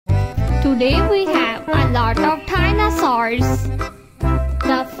Today we have a lot of dinosaurs.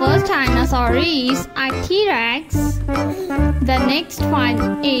 The first dinosaur is a T-Rex. The next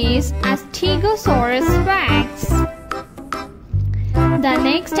one is a Stegosaurus Rex. The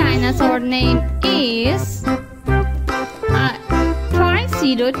next dinosaur name is a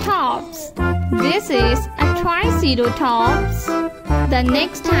Triceratops. This is a Triceratops. The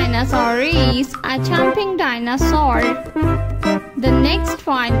next dinosaur is a jumping dinosaur. The next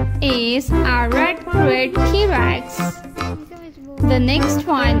one is a red T-Rex. The next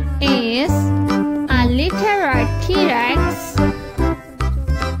one is a little red T-Rex.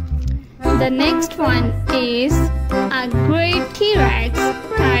 The next one is a great T-Rex,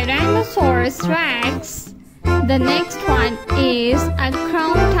 Tyrannosaurus Rex. The next one is a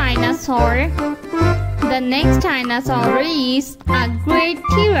crown dinosaur. The next dinosaur is a great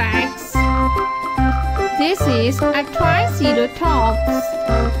T-Rex. This is a Triceratops.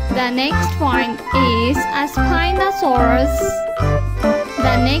 The next one is a Spinosaurus.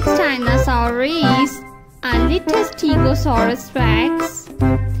 The next dinosaur is a little Stegosaurus Rex.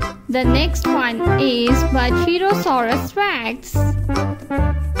 The next one is Brachiosaurus Rex.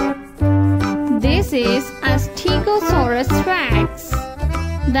 This is a Stegosaurus Rex.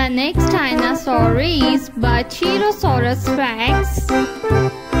 The next dinosaur is Brachiosaurus Rex.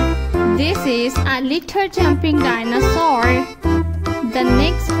 This is a little jumping dinosaur. The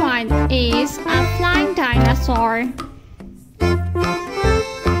next one is a flying dinosaur.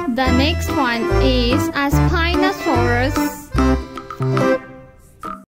 The next one is a Spinosaurus.